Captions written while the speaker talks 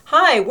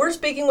Hi, we're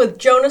speaking with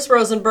Jonas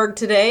Rosenburg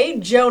today.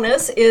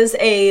 Jonas is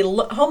a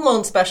home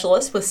loan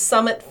specialist with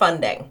Summit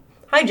Funding.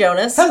 Hi,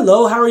 Jonas.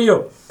 Hello, how are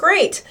you?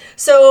 Great.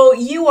 So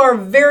you are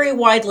very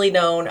widely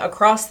known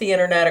across the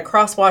internet,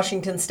 across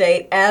Washington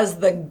State, as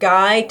the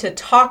guy to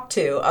talk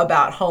to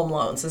about home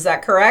loans. Is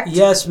that correct?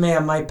 Yes,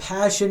 ma'am. My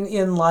passion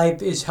in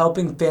life is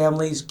helping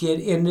families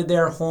get into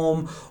their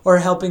home or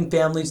helping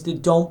families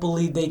that don't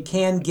believe they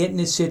can get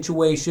in a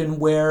situation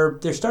where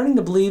they're starting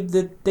to believe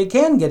that they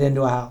can get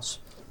into a house.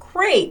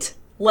 Great.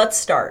 Let's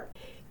start.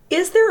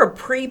 Is there a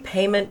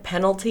prepayment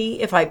penalty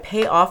if I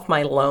pay off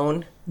my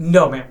loan?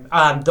 No,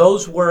 ma'am.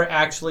 Those were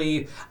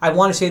actually, I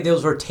want to say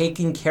those were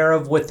taken care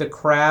of with the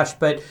crash,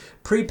 but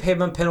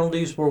prepayment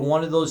penalties were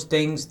one of those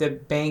things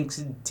that banks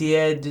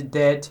did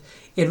that,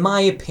 in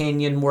my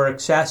opinion, were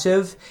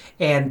excessive,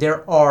 and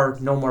there are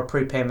no more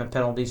prepayment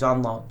penalties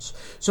on loans.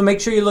 So make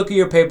sure you look at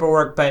your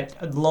paperwork, but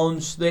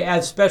loans,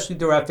 especially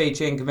through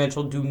FHA and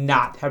conventional, do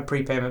not have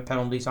prepayment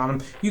penalties on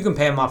them. You can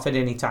pay them off at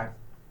any time.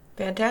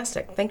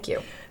 Fantastic. Thank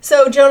you.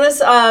 So,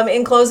 Jonas,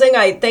 in closing,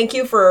 I thank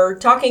you for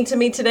talking to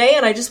me today,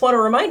 and I just want to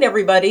remind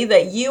everybody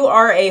that you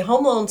are a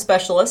home loan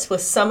specialist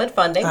with Summit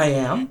Funding. I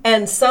am.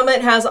 And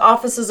Summit has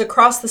offices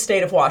across the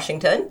state of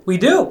Washington. We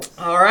do.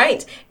 All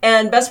right.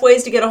 And best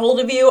ways to get a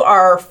hold of you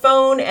are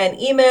phone and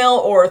email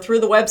or through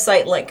the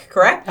website link,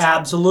 correct?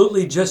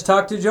 Absolutely. Just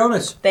talk to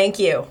Jonas. Thank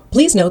you.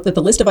 Please note that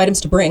the list of items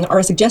to bring are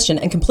a suggestion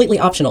and completely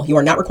optional. You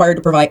are not required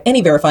to provide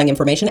any verifying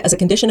information as a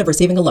condition of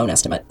receiving a loan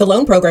estimate. The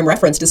loan program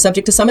referenced is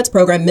subject to Summit's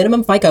program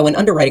minimum FICO and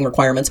underwriting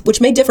requirements, which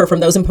may differ from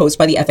those imposed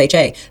by the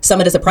FHA.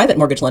 Summit is a private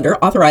mortgage lender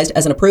authorized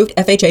as an approved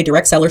FHA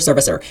direct seller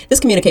servicer. This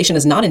communication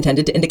is not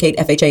intended to indicate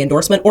FHA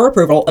endorsement or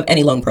approval of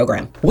any loan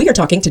program. We are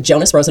talking to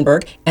Jonas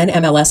Rosenburg,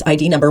 NMLS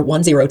ID number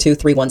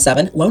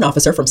 102317, loan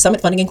officer from Summit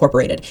Funding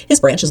Incorporated.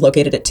 His branch is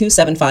located at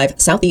 275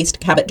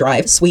 Southeast Cabot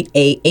Drive, Suite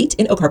A8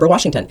 in Oak Harbor,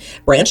 Washington.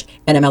 Branch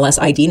NMLS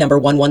ID number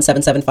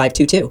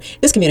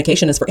 1177522. This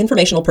communication is for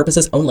informational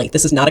purposes only.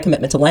 This is not a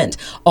commitment to lend.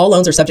 All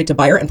loans are subject to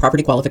buyer and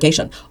property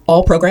qualification.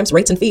 All programs,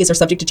 rates, and fees are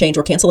subject to change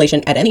or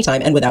cancellation at any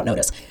time and without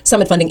notice.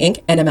 Summit Funding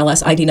Inc.,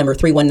 NMLS ID number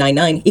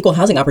 3199, Equal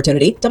Housing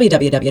Opportunity,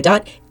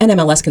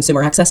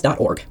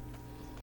 www.nmlsconsumeraccess.org.